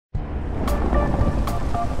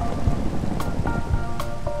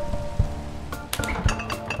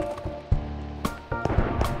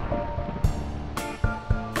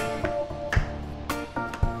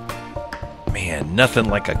Nothing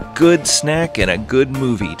like a good snack and a good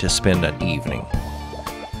movie to spend an evening.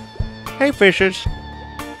 Hey fishes,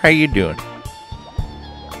 how you doing?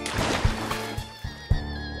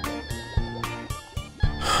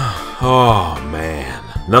 Oh man,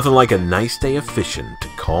 nothing like a nice day of fishing to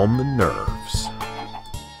calm the nerves.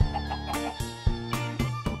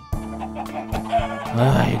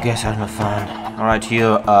 You guys have no fun. Alright,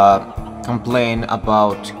 you complain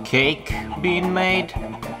about cake being made,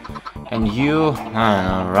 and you, I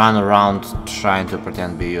don't know, run around trying to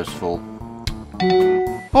pretend to be useful.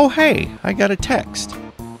 Oh hey, I got a text.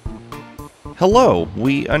 Hello,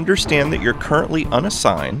 we understand that you're currently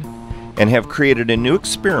unassigned and have created a new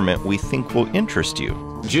experiment we think will interest you.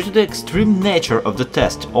 Due to the extreme nature of the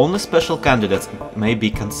test, only special candidates may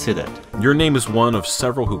be considered. Your name is one of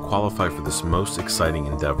several who qualify for this most exciting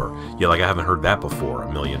endeavor. Yeah, like I haven't heard that before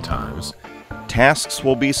a million times. Tasks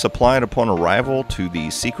will be supplied upon arrival to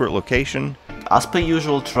the secret location. As per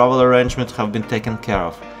usual, travel arrangements have been taken care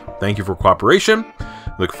of. Thank you for cooperation.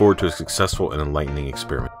 Look forward to a successful and enlightening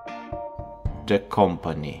experiment. The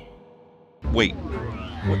company. Wait,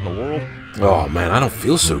 what in the world? Oh man, I don't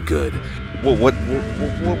feel so good. Whoa,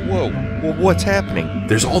 what's happening?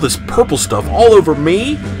 There's all this purple stuff all over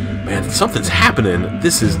me. Man, something's happening.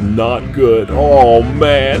 This is not good. Oh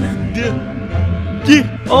man.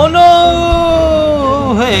 Oh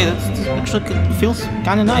no! Hey, that actually feels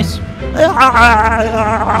kinda nice.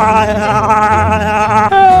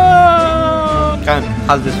 Kind of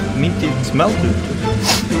has this minty smell to it.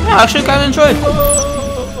 Yeah, I actually kinda enjoy it.